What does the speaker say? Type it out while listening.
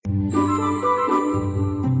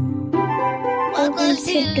Welcome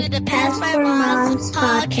to the Passport Moms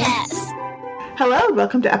podcast. Hello, and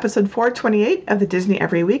welcome to episode 428 of the Disney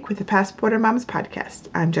Every Week with the Passporter Moms podcast.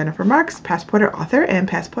 I'm Jennifer Marks, Passporter author and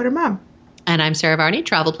Passporter mom. And I'm Sara Varney,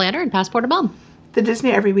 travel planner and Passporter mom. The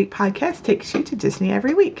Disney Every Week podcast takes you to Disney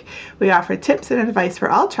every week. We offer tips and advice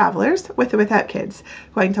for all travelers, with or without kids,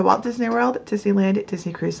 going to Walt Disney World, Disneyland,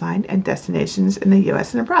 Disney Cruise Line, and destinations in the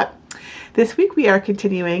U.S. and abroad. This week we are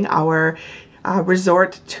continuing our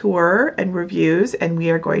resort tour and reviews, and we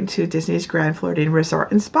are going to Disney's Grand Floridian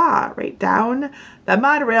Resort and Spa, right down the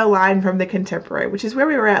monorail line from the Contemporary, which is where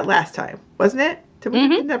we were at last time, wasn't it? Did we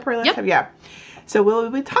do Contemporary last time? Yeah. So we'll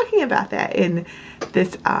be talking about that in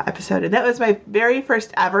this episode. And that was my very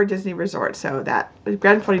first ever Disney resort. So that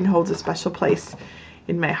Grand Floridian holds a special place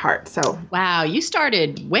in my heart. So wow, you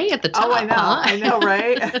started way at the top. Oh, I know. Huh? I know,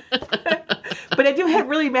 right? But I do have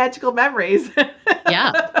really magical memories.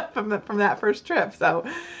 Yeah. from that first trip. So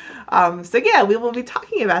yeah, we will be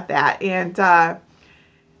talking about that. And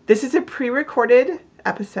this is a pre-recorded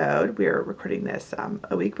episode. We're recording this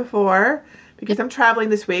a week before, because I'm traveling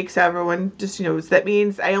this week, so everyone just knows. That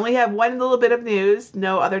means I only have one little bit of news,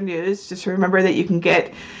 no other news. Just remember that you can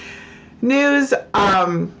get news,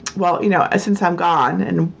 since I'm gone,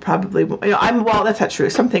 and probably, that's not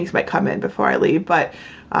true. Some things might come in before I leave, but,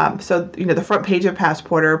 the front page of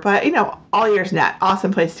Passporter, but, All Ears Net,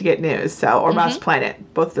 awesome place to get news, or Mouse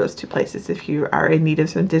Planet, both those two places if you are in need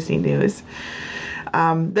of some Disney news.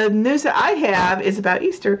 The news that I have is about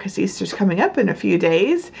Easter, because Easter's coming up in a few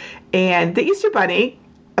days, and the Easter Bunny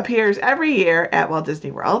appears every year at Walt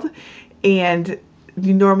Disney World, and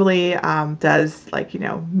he normally does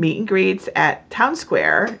meet and greets at Town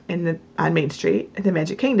Square on Main Street at the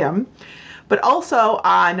Magic Kingdom. But also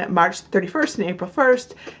on March 31st and April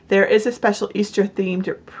 1st, there is a special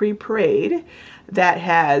Easter-themed pre-parade that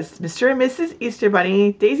has Mr. and Mrs. Easter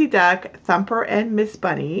Bunny, Daisy Duck, Thumper and Miss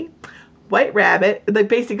Bunny, White Rabbit,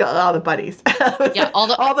 basically all the bunnies. Yeah,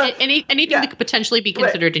 anything that could potentially be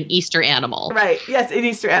considered an Easter animal. Right. Yes, an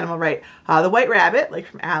Easter animal. Right. The White Rabbit, like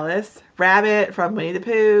from Alice, Rabbit from Winnie the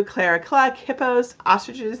Pooh, Clara Cluck, hippos,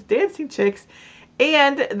 ostriches, dancing chicks,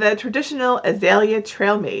 and the traditional Azalea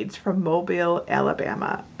Trail Maids from Mobile,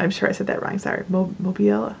 Alabama. I'm sure I said that wrong. Sorry,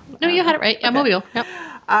 Mobile. No, you had it right. Yeah, okay. Mobile. Yep.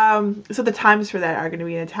 So the times for that are going to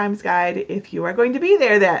be in a times guide if you are going to be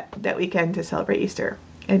there that weekend to celebrate Easter.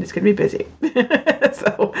 And it's going to be busy.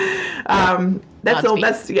 So, that's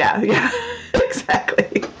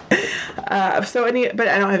exactly. But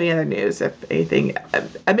I don't have any other news. If anything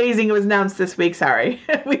amazing was announced this week, sorry.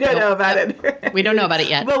 We don't know about it. We don't know about it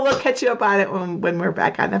yet. But we'll catch you up on it when we're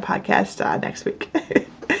back on the podcast next week.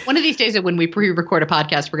 One of these days when we pre-record a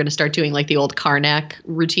podcast, we're going to start doing like the old Karnak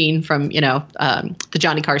routine from, the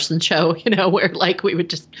Johnny Carson show, where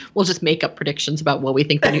we'll just make up predictions about what we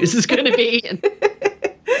think the news is going to be. And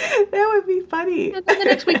that would be funny. And then the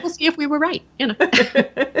next week we'll see if we were right. I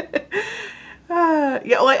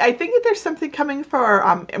think that there's something coming for,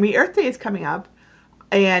 Earth Day is coming up,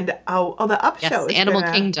 and the Up show is Animal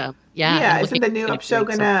Kingdom. Yeah, isn't the new Up show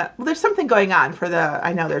gonna? Well, there's something going on for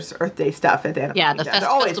I know there's Earth Day stuff at the Animal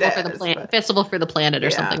Kingdom. The Festival for the Planet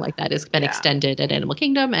or something like that has been extended at Animal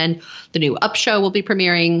Kingdom, and the new Up show will be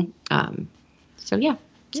premiering.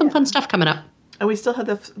 Some fun stuff coming up. And we still have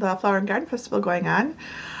the Flower and Garden Festival going on.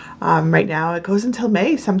 Right now, it goes until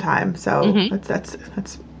May sometime. So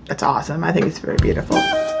that's awesome. I think it's very beautiful.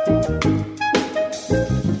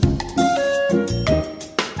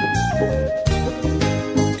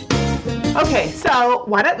 Okay, so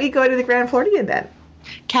why don't we go to the Grand Floridian then?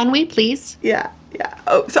 Can we, please? Yeah.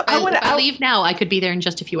 Oh, so if I leave now, I could be there in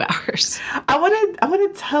just a few hours. I want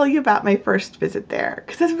to tell you about my first visit there,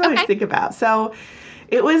 because that's what I always think about. So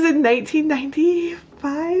it was in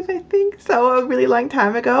 1995, I think, so a really long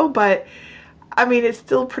time ago. But I mean, it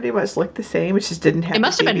still pretty much looked the same. It just didn't have. It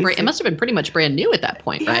must have been pretty much brand new at that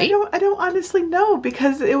point, right? I don't honestly know,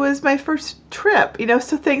 because it was my first trip.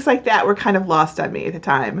 So things like that were kind of lost on me at the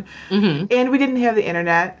time, and we didn't have the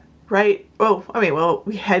internet, right?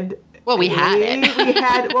 We had. Well, we had it.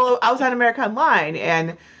 I was on America Online,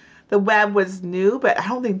 and the web was new, but I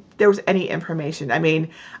don't think there was any information. I mean,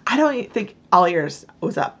 I don't think All Ears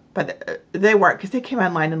was up, but they weren't, because they came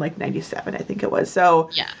online in 97, I think it was. So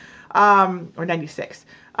yeah. Or 96.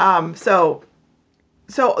 So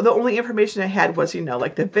the only information I had was,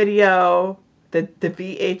 the video, the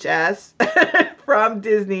VHS from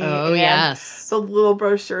Disney. Oh, and yes. the little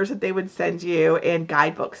brochures that they would send you, and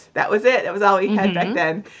guidebooks. That was it. That was all we had back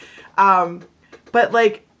then. But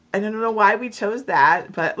I don't know why we chose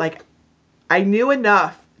that, but I knew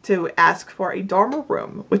enough to ask for a dormer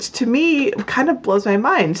room, which to me kind of blows my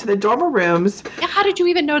mind. So the dormer rooms. Yeah, how did you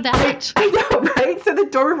even know that? I know, right? So the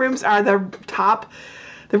dormer rooms are the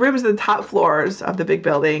rooms on the top floors of the big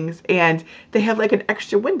buildings, and they have like an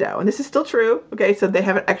extra window. And this is still true. Okay, so they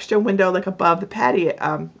have an extra window like above the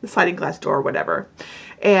patio, the sliding glass door, or whatever,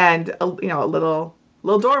 and a little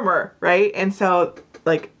dormer, right? And so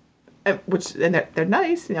like, and they're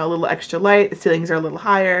nice, a little extra light. The ceilings are a little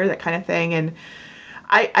higher, that kind of thing. And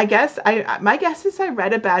I guess my guess is I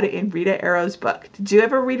read about it in Rita Arrow's book. Did you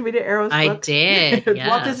ever read Rita Arrow's book? I did. Yes.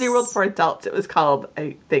 Walt Disney World for Adults, it was called,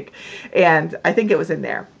 I think. And I think it was in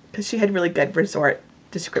there because she had really good resort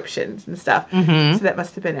descriptions and stuff. Mm-hmm. So that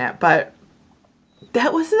must have been it. But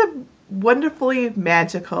that was a wonderfully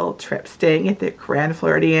magical trip, staying at the Grand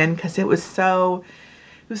Floridian, because it was so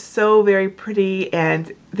very pretty,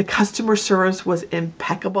 and the customer service was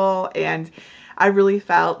impeccable. And I really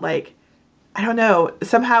felt like, I don't know,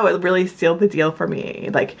 somehow it really sealed the deal for me.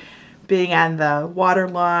 Like being on the water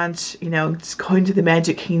launch, just going to the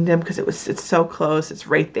Magic Kingdom because it's so close, it's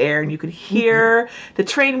right there, and you could hear the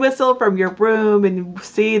train whistle from your room and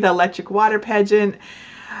see the electric water pageant.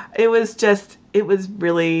 It was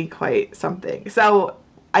really quite something. So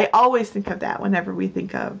I always think of that whenever we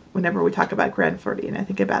talk about Grand Floridian. I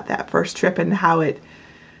think about that first trip and how it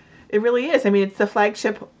really is. I mean, it's the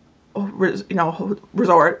flagship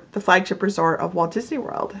resort, the flagship resort of Walt Disney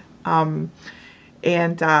World.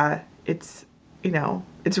 It's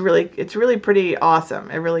really pretty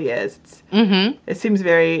awesome. It really is. It seems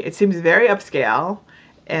very upscale,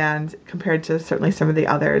 and compared to certainly some of the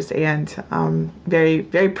others, and very,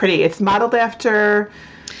 very pretty. It's modeled after.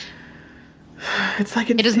 It's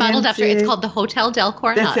like it is modeled after. It's called the Hotel del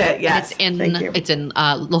Coronado. That's it. Yes. It's in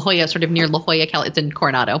La Jolla, sort of near La Jolla. It's in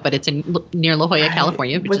Coronado, but it's near La Jolla,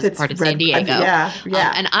 California, which is part of San Diego.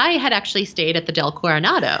 Yeah. And I had actually stayed at the Del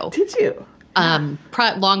Coronado. Did you?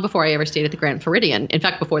 Long before I ever stayed at the Grand Floridian. In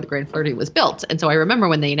fact, before the Grand Floridian was built. And so I remember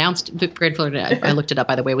when they announced the Grand Floridian, I looked it up,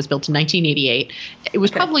 by the way, it was built in 1988. It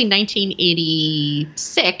was probably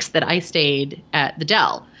 1986 that I stayed at the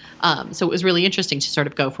Del. So it was really interesting to sort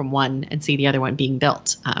of go from one and see the other one being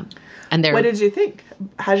built. What did you think?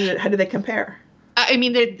 How did they compare? I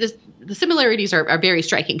mean, the similarities are very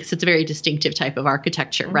striking because it's a very distinctive type of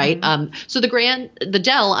architecture, right? So the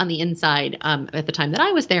Del on the inside, at the time that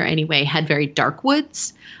I was there anyway, had very dark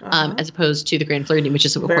woods, as opposed to the Grand Floridian, which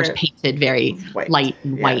is of course painted very light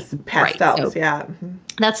and white, pastels. Right? So yeah,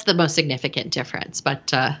 that's the most significant difference.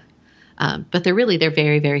 But they're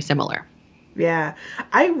very, very similar. Yeah,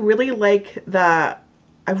 I really like the.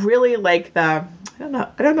 I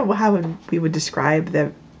don't know how we would describe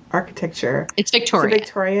the architecture. It's Victorian. It's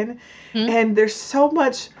Victorian, and there's so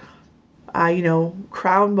much,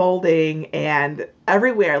 crown molding and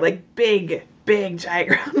everywhere, like big giant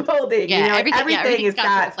crown molding. Yeah, everything has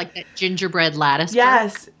got like that gingerbread lattice.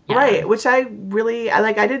 Yes, right. Which I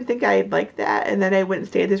like. I didn't think I'd like that, and then I went and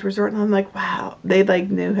stayed at this resort, and I'm like, wow, they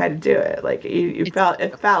knew how to do it. Like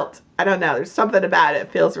it felt. I don't know. There's something about it.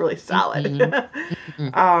 It feels really solid.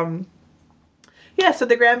 Yeah, so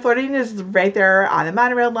the Grand Floridian is right there on the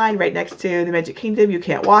monorail line, right next to the Magic Kingdom. You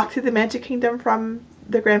can't walk to the Magic Kingdom from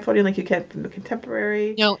the Grand Floridian like you can from the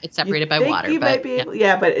Contemporary. No, it's separated by water.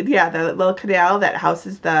 The little canal that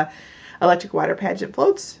houses the electric water pageant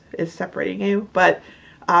floats is separating you. But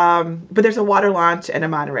there's a water launch and a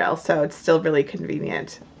monorail, so it's still really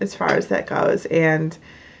convenient as far as that goes. And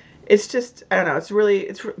it's just, I don't know,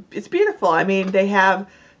 it's beautiful. I mean, the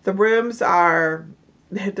rooms are,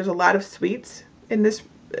 there's a lot of suites in this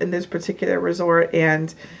particular resort,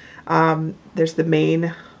 and there's the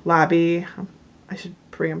main lobby. I should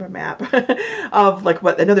bring up a map of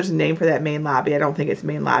I know there's a name for that main lobby. I don't think it's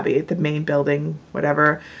main lobby, the main building,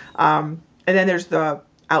 whatever. And then there's the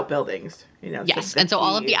outbuildings, Yes, and so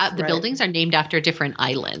all of the buildings are named after different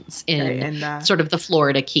islands in sort of the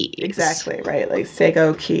Florida Keys. Exactly, right. Like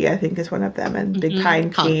Sago Key, I think, is one of them, and Big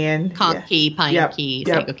Pine Key, and Conch Key, Pine Key,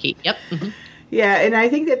 Sago Key. Yep. Mm-hmm. Yeah, and I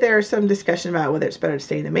think that there's some discussion about whether it's better to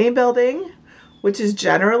stay in the main building, which is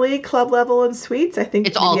generally club level and suites. I think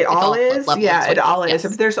it all is. Yeah, it all is.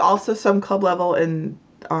 But there's also some club level in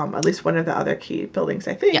at least one of the other key buildings,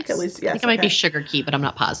 I think. Yes. At least, yes. I think it might be Sugar Key, but I'm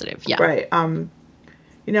not positive. Yeah. Right.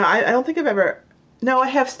 I don't think I've ever... No, I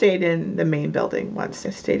have stayed in the main building once.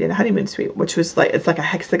 I stayed in the honeymoon suite, which was it's like a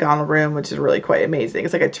hexagonal room, which is really quite amazing.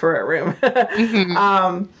 It's like a turret room.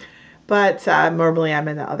 But normally I'm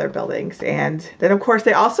in the other buildings. And then, of course,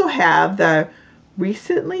 they also have the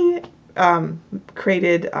recently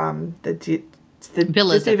created the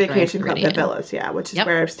Villas Disney Vacation Club, the Villas, which is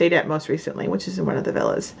where I've stayed at most recently, which is in one of the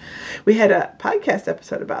villas. We had a podcast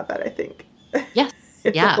episode about that, I think. Yes.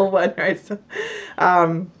 It's Yeah. a whole one, right? So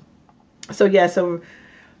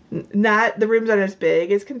not the rooms aren't as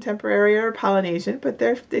big as Contemporary or Polynesian, but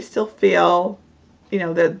they still feel,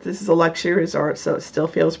 that this is a luxury resort, so it still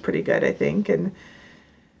feels pretty good, I think, and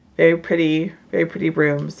very pretty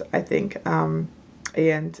rooms, I think.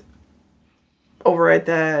 And over at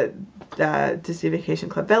the Disney Vacation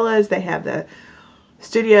Club Villas, they have the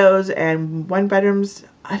studios and one bedrooms.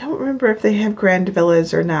 I don't remember if they have grand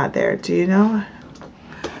villas or not there. Do you know?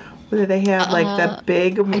 Whether they have the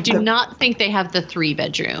big... I do not think they have the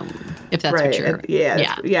 3-bedroom, if that's right, what you're...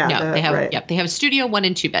 Yeah. No, they have a studio 1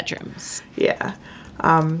 and 2 bedrooms. Yeah.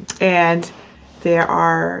 And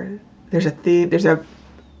there's a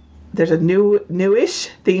newish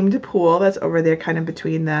themed pool that's over there kind of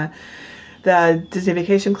between the Disney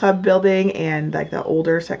Vacation Club building and like the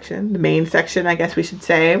older section, the main section, I guess we should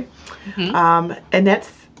say. Mm-hmm. And that's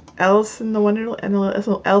Alice in Wonderland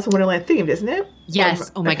themed, isn't it?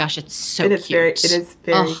 Yes. Oh my gosh, it's so cute. It is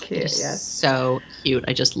very cute. It is yes. So cute.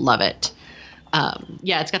 I just love it.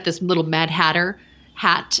 It's got this little Mad Hatter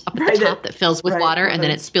hat up at the top that fills with water, and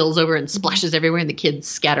then it spills over and splashes everywhere, and the kids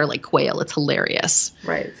scatter like quail. It's hilarious.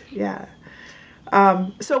 Right. Yeah.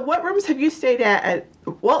 So what rooms have you stayed at?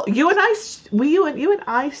 Well, you and I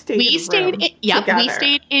stayed. We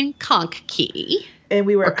stayed in Conch Key. And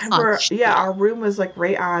we were, our room was like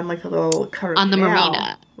right on like a little covered on the canal,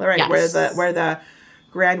 marina, right? Yes. Where the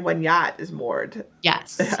Grand One yacht is moored.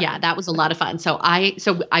 Yes, yeah, that was a lot of fun. So I've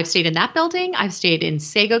stayed in that building. I've stayed in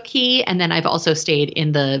Sago Key, and then I've also stayed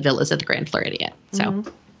in the villas at the Grand Floridian. So,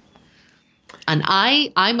 and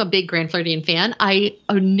I'm a big Grand Floridian fan. I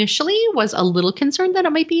initially was a little concerned that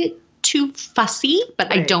it might be too fussy, but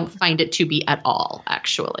I don't find it to be at all,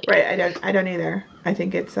 actually. Right, I don't either. I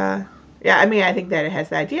think it's I think that it has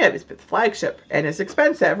the idea of it's flagship and it's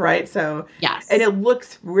expensive, right? So yes, and it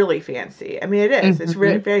looks really fancy. I mean, it is. Mm-hmm. It's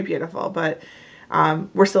really very beautiful, but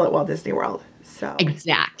we're still at Walt Disney World, so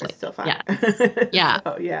exactly, it's still fun. Yeah,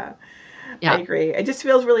 So, yeah. I agree. It just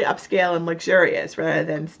feels really upscale and luxurious rather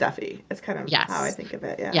than stuffy. It's kind of how I think of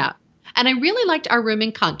it. Yeah. Yeah. And I really liked our room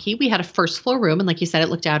in Conch Key. We had a first floor room, and like you said, it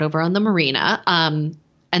looked out over on the marina.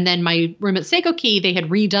 And then my room at Sago Key, they had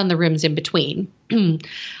redone the rooms in between.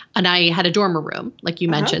 And I had a dormer room, like you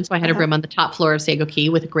mentioned. So I had a room on the top floor of Sago Key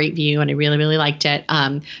with a great view, and I really, really liked it.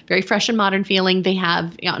 Very fresh and modern feeling. They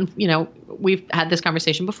have, we've had this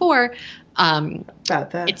conversation before.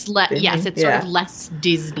 About that. It's sort of less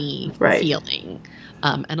Disney feeling.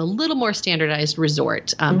 And a little more standardized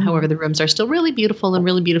resort. However, the rooms are still really beautiful and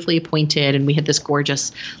really beautifully appointed. And we had this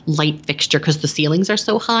gorgeous light fixture because the ceilings are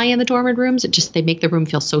so high in the dormer rooms. They make the room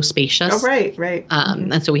feel so spacious. Oh, right.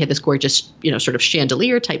 And so we had this gorgeous, sort of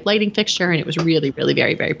chandelier type lighting fixture, and it was really, really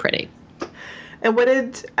very, very pretty.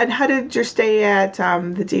 And how did your stay at the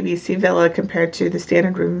DVC Villa compare to the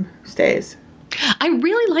standard room stays? I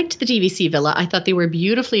really liked the DVC Villa. I thought they were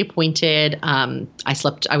beautifully appointed.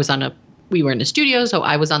 We were in a studio, so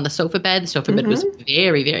I was on the sofa bed. The sofa bed was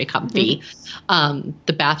very, very comfy.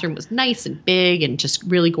 The bathroom was nice and big and just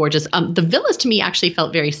really gorgeous. The villas to me actually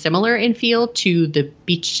felt very similar in feel to the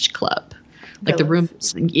beach club. Like the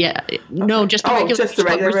rooms, no, just the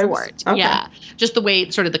regular resort. Okay. Yeah, just the way,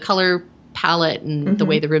 sort of the color palette and the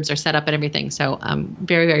way the rooms are set up and everything. So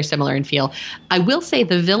very, very similar in feel. I will say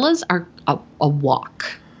the villas are a walk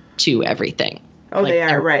to everything. Oh, they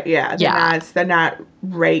are, right, yeah. They're not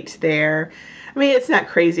right there. I mean, it's not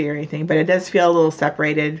crazy or anything, but it does feel a little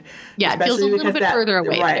separated. Yeah, it feels a little bit further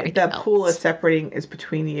away. Right, the pool is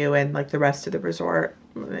between you and like the rest of the resort.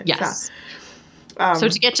 Yes. So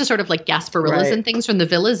to get to sort of like Gasparillas and things from the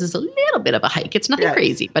villas is a little bit of a hike. It's nothing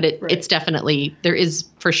crazy, but it's definitely, there is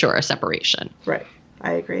for sure a separation. Right,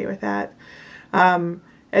 I agree with that.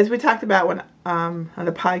 As we talked about on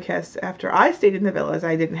the podcast, after I stayed in the villas,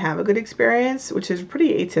 I didn't have a good experience, which is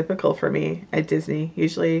pretty atypical for me at Disney.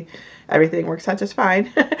 Usually everything works out just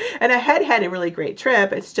fine. And I had a really great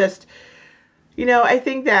trip. It's just, I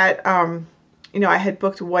think that, I had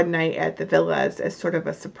booked one night at the villas as sort of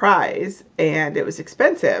a surprise, and it was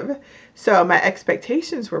expensive. So my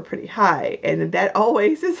expectations were pretty high. And that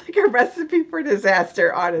always is like a recipe for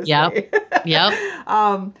disaster, honestly. Yep.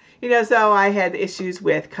 So I had issues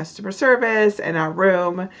with customer service and our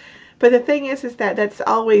room. But the thing is that that's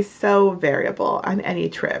always so variable on any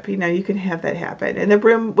trip. You can have that happen. And the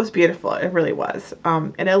room was beautiful. It really was.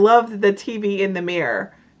 And I loved the TV in the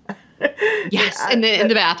mirror. Yes, in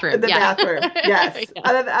the bathroom. In the bathroom, yes.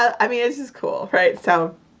 I mean, it's just cool, right?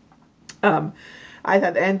 So I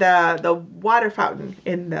thought, and the water fountain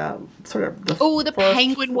in the sort of the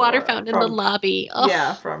penguin water fountain in the lobby. Oh,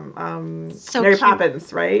 yeah, from so Mary cute.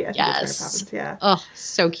 Poppins, right? I think yes. it's Mary Poppins, yeah. Oh,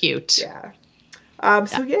 so cute. Yeah.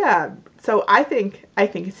 So I think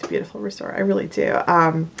it's a beautiful resort. I really do.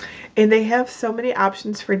 And they have so many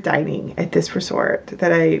options for dining at this resort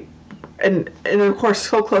that and of course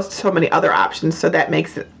so close to so many other options. So that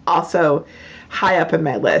makes it also high up in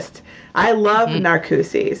my list. I love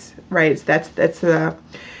Narcoossee's, right? It's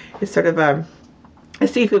sort of a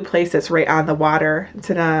seafood place that's right on the water. It's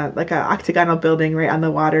in a octagonal building right on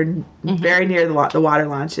the water, very near the water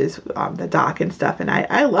launches, the dock and stuff. And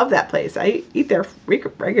I love that place. I eat there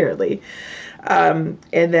regularly. And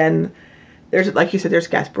then there's, like you said, there's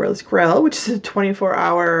Gasparilla Grill, which is a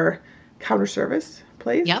 24-hour counter service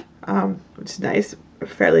place. Yep. Which is nice,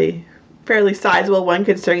 fairly sizable one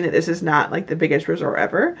considering that this is not like the biggest resort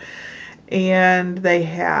ever. And they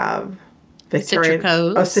have Victorian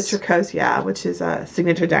Citrico's, yeah, which is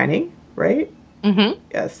signature dining, right? Mm-hmm.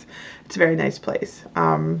 Yes, it's a very nice place.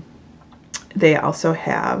 They also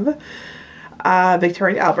have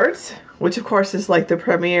Victoria and Albert's, which of course is like the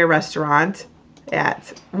premier restaurant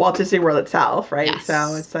at Walt Disney World itself, right? Yes.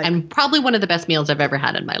 So it's like, and probably one of the best meals I've ever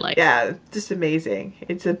had in my life. Yeah, just amazing.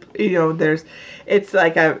 It's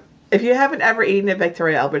if you haven't ever eaten at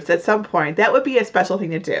Victoria Albert's at some point, that would be a special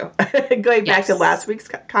thing to do. Going back to last week's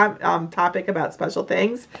topic about special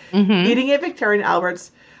things, eating at Victoria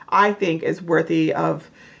Albert's, I think, is worthy of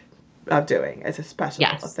doing as a special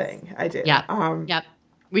thing. I do. Yeah. Yep.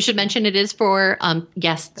 We should mention it is for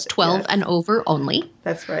guests 12 and over only.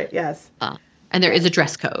 That's right. Yes. And there is a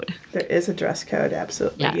dress code. There is a dress code.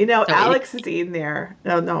 Absolutely. Yeah. So Alex is eating there.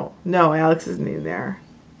 No. Alex isn't eating there.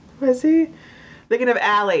 Was he? Thinking of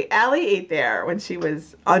Allie. Allie ate there when she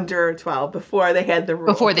was under 12 before they had the rule.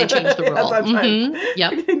 Before they changed the rule.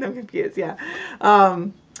 Yep. I'm getting them confused. Yeah.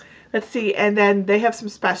 Let's see. And then they have some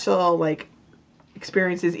special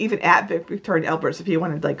experiences even at Victoria and Albert's if you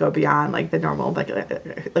wanted to go beyond the normal like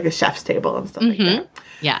a chef's table and stuff like that.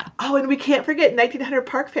 Yeah. Oh, and we can't forget 1900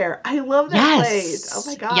 Park Fair. I love that place. Oh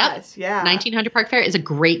my gosh. Yep. Yeah. 1900 Park Fair is a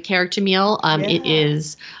great character meal. It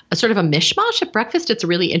is a sort of a mishmash at breakfast. It's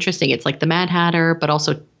really interesting. It's like the Mad Hatter, but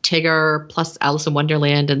also Tigger plus Alice in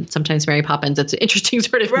Wonderland and sometimes Mary Poppins. It's an interesting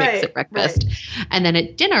sort of mix at breakfast. Right. And then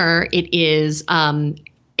at dinner, it is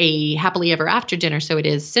a happily ever after dinner. So it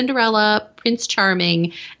is Cinderella, Prince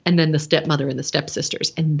Charming, and then the stepmother and the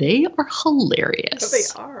stepsisters. And they are hilarious. Oh, they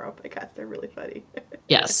are. Oh my gosh, they're really funny.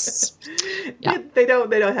 Yes. Yeah. They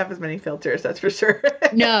don't have as many filters, that's for sure.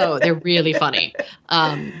 No, they're really funny.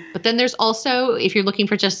 But then there's also, if you're looking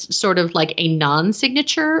for just sort of like a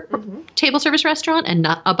non-signature table service restaurant and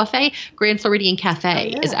not a buffet, Grand Floridian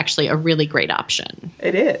Cafe is actually a really great option.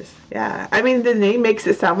 It is. Yeah. I mean, the name makes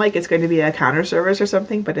it sound like it's going to be a counter service or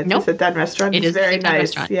something, but it's a sit-down restaurant. It's very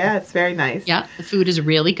nice. Restaurant. Yeah, it's very nice. Yeah, the food is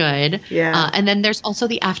really good. Yeah. And then there's also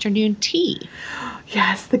the afternoon tea.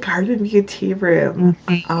 Yes, the Garden View Tea Room.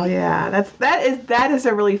 Oh yeah, that is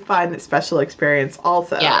a really fun special experience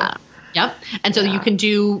also. Yeah. Yep. And so you can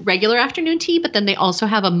do regular afternoon tea, but then they also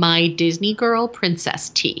have a My Disney Girl Princess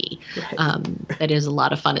Tea. Right. That is a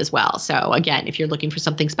lot of fun as well. So again, if you're looking for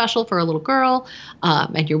something special for a little girl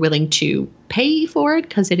and you're willing to pay for it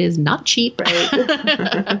because it is not cheap,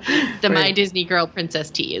 the My Disney Girl Princess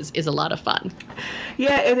Tea is a lot of fun.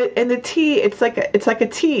 Yeah, and the tea, it's like a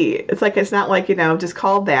tea. It's not like, just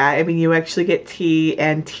called that. I mean, you actually get tea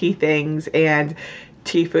and tea things and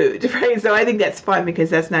tea food, right? So I think that's fun because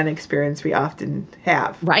that's not an experience we often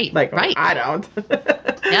have. Right. Right. I don't.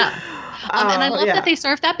 Yeah. And I love that they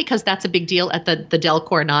serve that because that's a big deal at the Del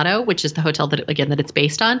Coronado, which is the hotel that it's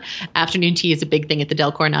based on. Afternoon tea is a big thing at the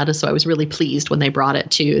Del Coronado, so I was really pleased when they brought it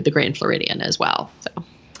to the Grand Floridian as well. So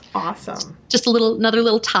awesome. Just another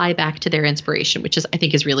little tie back to their inspiration, which I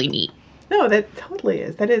think is really neat. No, that totally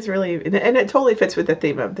is. That is really, and it totally fits with the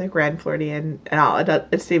theme of the Grand Floridian and all.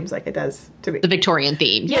 It seems like it does to me. The Victorian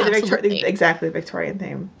theme. Yeah, exactly, the Victorian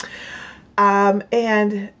theme.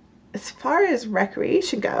 And as far as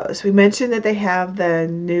recreation goes, we mentioned that they have the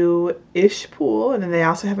new-ish pool, and then they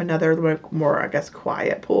also have another more, I guess,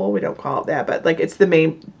 quiet pool. We don't call it that, but it's the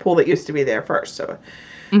main pool that used to be there first. So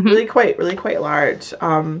really quite large.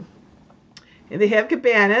 And they have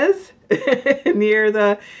cabanas near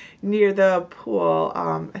the pool.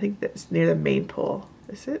 I think that's near the main pool.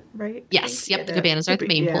 Is it right? Yes. Yep. The cabanas are at the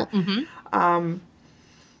main pool. Mm-hmm.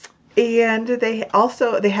 And they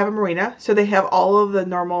have a marina, so they have all of the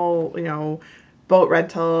normal, boat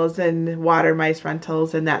rentals and water mice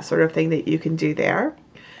rentals and that sort of thing that you can do there.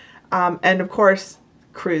 And of course,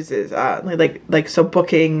 cruises, so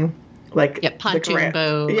booking. Pontoon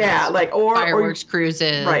boats. Yeah, or fireworks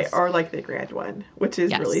cruises. Right, or the grand one, which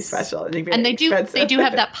is really special. And they do have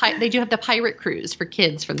that they do have the pirate cruise for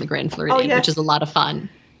kids from the Grand Floridian, which is a lot of fun.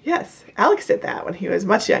 Yes, Alex did that when he was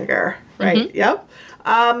much younger, right? Mm-hmm. Yep.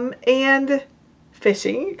 And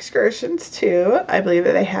fishing excursions too. I believe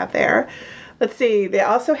that they have there. Let's see. They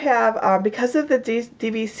also have because of the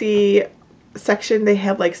DVC section, they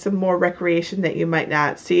have like some more recreation that you might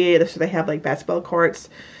not see. So they have like basketball courts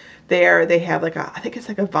there. They have like I think it's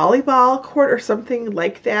like a volleyball court or something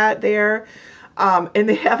like that there. And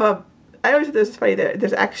they have I always think this is funny.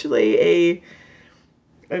 There's actually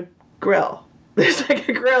a grill. There's like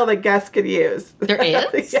a grill that guests can use. There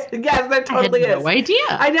is? Yes, there totally I had no idea.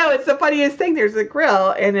 I know, it's the funniest thing. There's a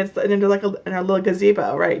grill, and there's like a little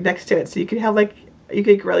gazebo right next to it, so you can have you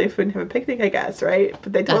could grill your food and have a picnic, I guess, right?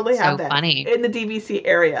 But they totally have that funny. in the DVC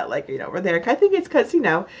area, like over there. I think it's because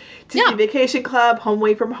Disney Vacation Club, Home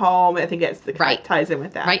Away from Home. I think it's ties in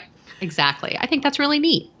with that, right? Exactly. I think that's really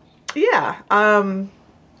neat. Yeah,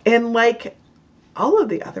 and like all of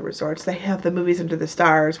the other resorts, they have the Movies Under the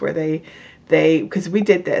Stars where they because we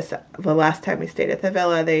did this the last time we stayed at the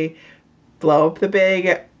villa. They blow up the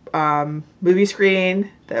big movie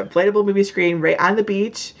screen, the inflatable movie screen right on the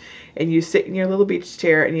beach, and you sit in your little beach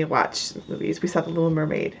chair and you watch movies. We saw The Little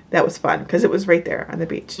Mermaid. That was fun because it was right there on the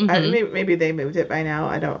beach. Mm-hmm. Maybe they moved it by now.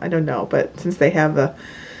 I don't know. But since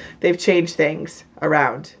they've changed things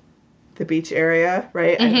around the beach area,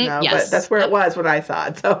 right? Mm-hmm. I don't know, yes. but that's where it was when I saw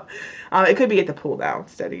it. So it could be at the pool now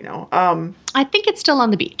instead. I think it's still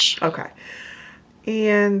on the beach. Okay.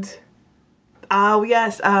 And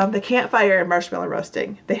yes, the campfire and marshmallow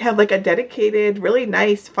roasting. They have like a dedicated, really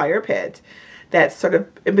nice fire pit that's sort of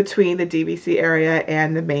in between the DVC area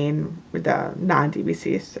and the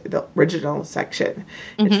non-DVC, the original section.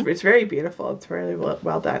 Mm-hmm. It's very beautiful. It's really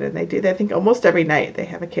well done. And I think almost every night they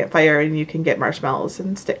have a campfire and you can get marshmallows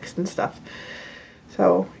and sticks and stuff.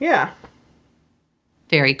 So, yeah.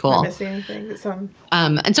 Very cool. Am I missing anything?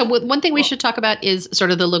 And so one thing we should talk about is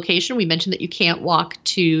sort of the location. We mentioned that you can't walk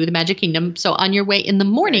to the Magic Kingdom. So on your way in the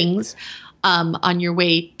mornings, on your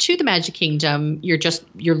way to the Magic Kingdom,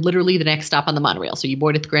 you're literally the next stop on the monorail. So you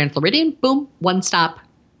board at the Grand Floridian, boom, one stop,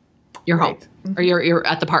 you're home. Mm-hmm. Or you're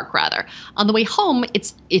at the park rather. On the way home,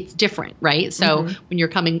 it's different, right? So when you're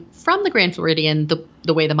coming from the Grand Floridian,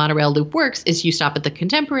 the way the monorail loop works is you stop at the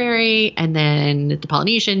Contemporary and then the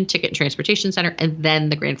Polynesian Ticket and Transportation Center and then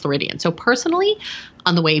the Grand Floridian. So personally,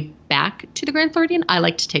 on the way back to the Grand Floridian, I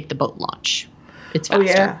like to take the boat launch. It's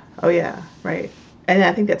faster. Oh yeah, right. And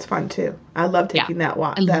I think that's fun too. I love taking that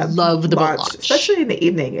walk. I love the boat launch, especially in the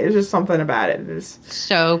evening. There's just something about it. It's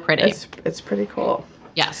so pretty. It's pretty cool.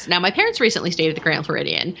 Yes. Now, my parents recently stayed at the Grand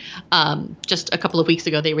Floridian. Just a couple of weeks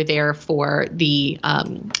ago, they were there for they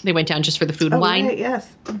went down just for the food and wine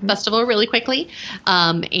festival really quickly.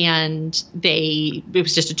 And it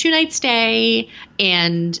was just a 2-night stay.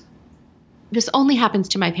 And this only happens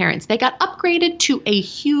to my parents. They got upgraded to a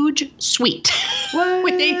huge suite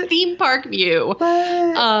with a theme park view. What?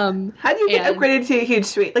 How do you get upgraded to a huge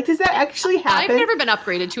suite? Like, does that actually happen? I've never been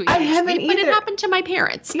upgraded to a huge suite, but it happened to my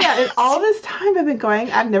parents. Yeah, and all this time I've been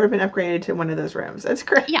going, I've never been upgraded to one of those rooms. That's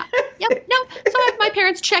great. Yeah. Yep. No. So my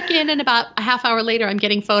parents check in, and about a half hour later, I'm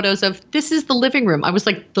getting photos of, this is the living room. I was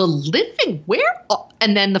like, the living? Where? Oh.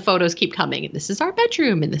 And then the photos keep coming, and this is our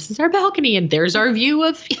bedroom, and this is our balcony, and there's our view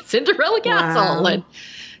of Cinderella Castle, and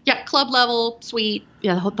club level suite,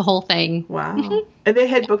 the whole thing. Wow. Mm-hmm. And they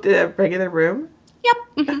had booked a regular room? Yep.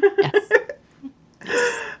 Mm-hmm.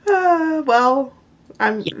 Yes. Well,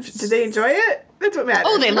 did they enjoy it? That's what matters.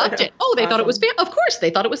 Oh, they loved it. Oh, they thought it was of course, they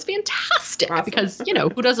thought it was fantastic because,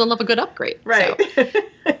 who doesn't love a good upgrade? Right. So,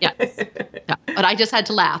 yes. Yeah. But I just had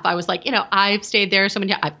to laugh. I was like, I've stayed there so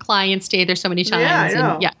many times. I have clients stayed there so many times. Yeah, I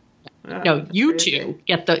know. And no, you two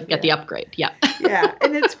get the upgrade. Yeah. Yeah.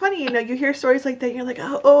 And it's funny, you hear stories like that. And you're like,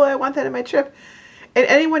 oh, I want that on my trip. And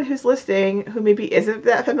anyone who's listening who maybe isn't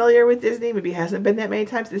that familiar with Disney, maybe hasn't been that many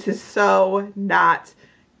times, this is so not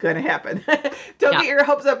going to happen. Don't get your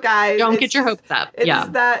hopes up, guys. Don't get your hopes up.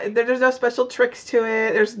 There's no special tricks to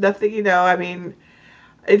it. There's nothing,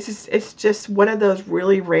 it's just one of those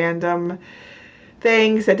really random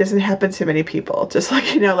things that doesn't happen to many people. Just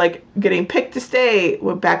like, like getting picked to stay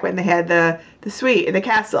back when they had the suite in the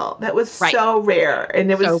castle. That was so rare. And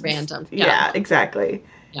it was so random. Yeah, exactly.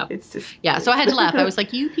 Yep. It's just so I had to laugh. I was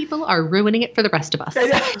like, you people are ruining it for the rest of us. I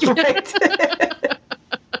know, right?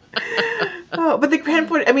 Oh, but the Grand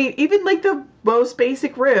Floridian, even like the most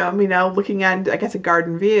basic room, looking on, I guess, a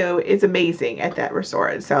garden view is amazing at that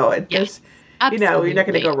resort. So it just, you're not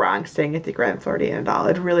going to go wrong staying at the Grand Floridian at all.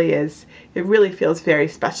 It really is. It really feels very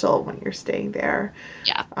special when you're staying there.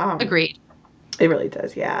 Yeah, agreed. It really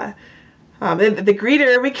does, yeah. The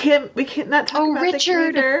greeter, we can't not talk about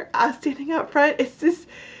Richard. the greeter standing out front. It's just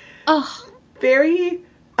very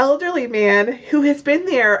elderly man who has been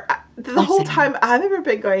there the whole time I've ever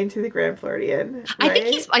been going to the Grand Floridian.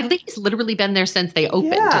 Right? I think he's literally been there since they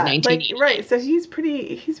opened in 1980. Right. So he's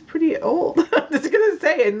pretty old. I'm just gonna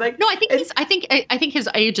say, and like no, I think his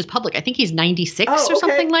age is public. I think he's 96 or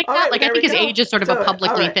something like that. Right, like I think his age is sort of a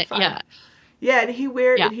publicly thing. Yeah. Yeah, and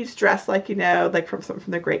he's dressed like, like from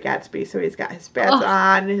the Great Gatsby. So he's got his spats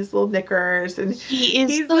on and his little knickers, and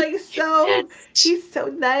he's so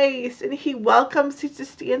nice, and he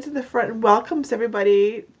just stands in the front and welcomes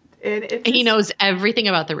everybody, and he knows everything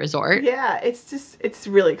about the resort. Yeah, it's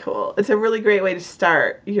really cool. It's a really great way to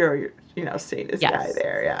start your seeing this guy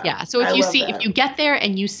there. Yeah. Yeah. So if you get there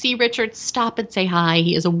and you see Richard, stop and say hi.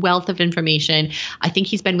 He is a wealth of information. I think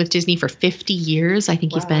he's been with Disney for 50 years. I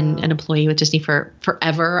think he's been an employee with Disney for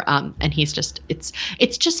forever. And he's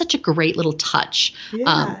it's just such a great little touch.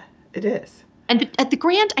 Yeah, it is. And the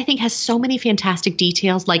Grand, I think, has so many fantastic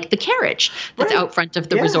details, like the carriage that's out front of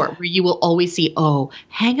the resort, where you will always see,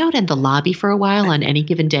 hang out in the lobby for a while on any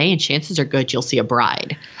given day, and chances are good you'll see a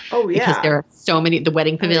bride. Oh, yeah. Because there are so many, the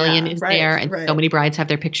wedding pavilion is there, and so many brides have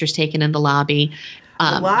their pictures taken in the lobby.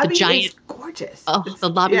 The lobby is gorgeous. The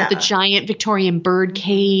lobby with the giant Victorian bird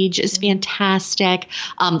cage is fantastic.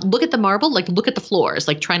 Look at the marble, look at the floors,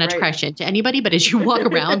 try not to crash into anybody, but as you walk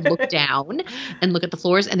around, look down and look at the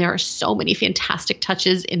floors. And there are so many fantastic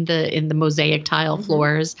touches in the mosaic tile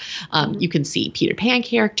floors. You can see Peter Pan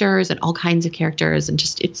characters and all kinds of characters, and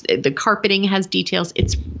the carpeting has details.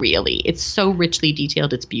 It's so richly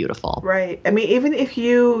detailed. It's beautiful. Right. I mean, even if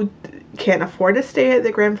you can't afford to stay at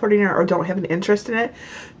the Grand Floridian or don't have an interest in it,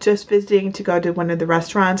 just visiting to go to one of the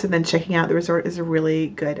restaurants and then checking out the resort is a really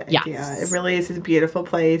good idea. Yes. It really is a beautiful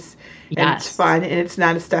place, and it's fun, and it's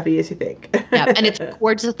not as stuffy as you think. Yeah, and it's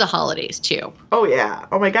gorgeous at the holidays too. Oh yeah!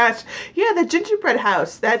 Oh my gosh! Yeah, the gingerbread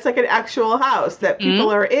house. That's like an actual house that people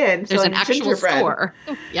are in. There's an actual store.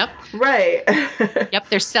 Yep. Right. Yep.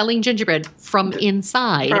 They're selling gingerbread from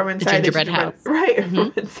inside the gingerbread house. Right.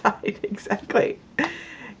 From inside. Exactly.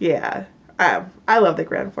 Yeah. I love the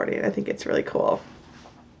Grand Floridian. I think it's really cool.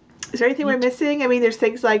 Is there anything we're missing? I mean, there's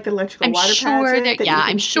things like the electrical water pageant.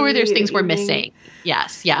 I'm sure there's things we're missing.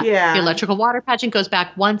 Yes, yeah. The electrical water pageant goes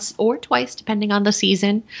back once or twice, depending on the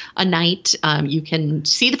season, a night. You can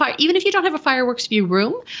see the fire. Even if you don't have a fireworks view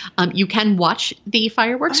room, you can watch the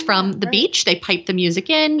fireworks from the beach. They pipe the music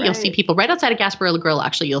in. You'll see people right outside of Gasparilla Grill.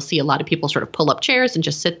 Actually, you'll see a lot of people sort of pull up chairs and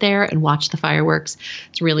just sit there and watch the fireworks.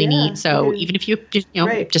 It's really neat. So even if you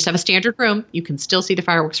just have a standard room, you can still see the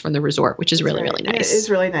fireworks from the resort, which is really nice. It is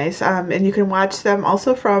really nice. And you can watch them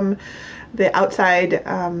also from the outside,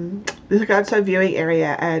 there's like an outside viewing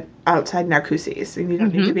area outside Narcoossee's, and you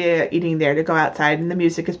don't need to be eating there to go outside, and the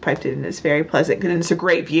music is piped in, and it's very pleasant, and it's a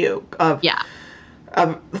great view of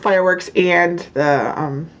the fireworks and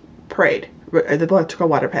the parade, the electrical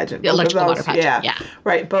water pageant. The electrical water pageant,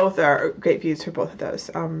 Right, both are great views for both of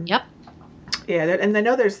those. Yep. Yeah, and I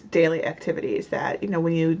know there's daily activities that,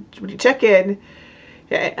 when you check in,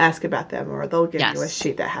 ask about them, or they'll give you a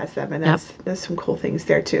sheet that has them, and there's some cool things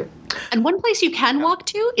there too. And one place you can walk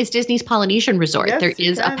to is Disney's Polynesian Resort. Yes, there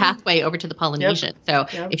is a pathway over to the Polynesian. So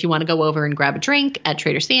if you want to go over and grab a drink at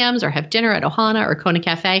Trader Sam's or have dinner at Ohana or Kona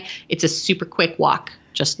Cafe, it's a super quick walk,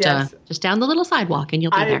 just down the little sidewalk, and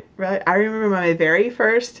you'll be there. Right. I remember my very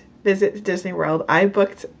first visit to Disney World, I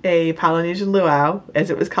booked a Polynesian luau, as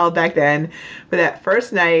it was called back then, for that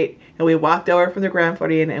first night. And we walked over from the Grand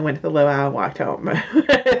Floridian and went to the luau and walked home,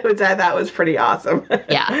 which I thought was pretty awesome.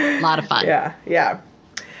 Yeah, a lot of fun. Yeah.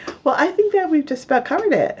 Well, I think that we've just about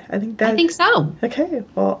covered it. I think so. Okay,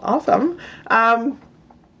 well, awesome.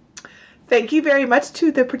 Thank you very much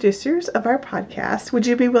to the producers of our podcast. Would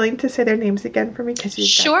you be willing to say their names again for me?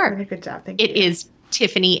 Sure. Done a good job. Thank you. It is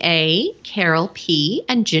Tiffany A., Carol P.,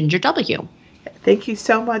 and Ginger W. Thank you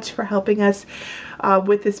so much for helping us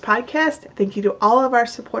with this podcast. Thank you to all of our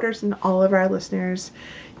supporters and all of our listeners.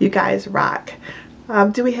 You guys rock.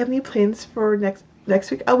 Do we have any plans for next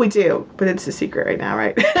week? Oh, we do, but it's a secret right now,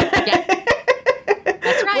 right? Yeah.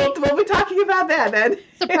 That's right. We'll be talking about that then.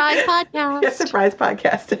 Surprise podcast. Yeah, surprise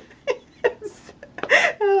podcast.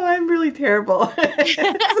 Oh, I'm really terrible. It's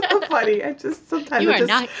so funny. You are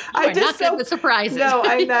not good with surprises. No,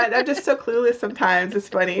 I'm not. I'm just so clueless sometimes. It's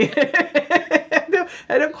funny.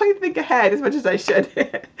 I don't quite think ahead as much as I should.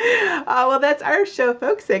 Well, that's our show,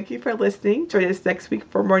 folks. Thank you for listening. Join us next week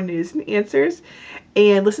for more news and answers.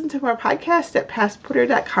 And listen to our podcast at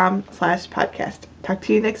passporter.com/podcast. Talk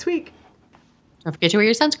to you next week. Don't forget to wear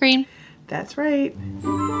your sunscreen. That's right.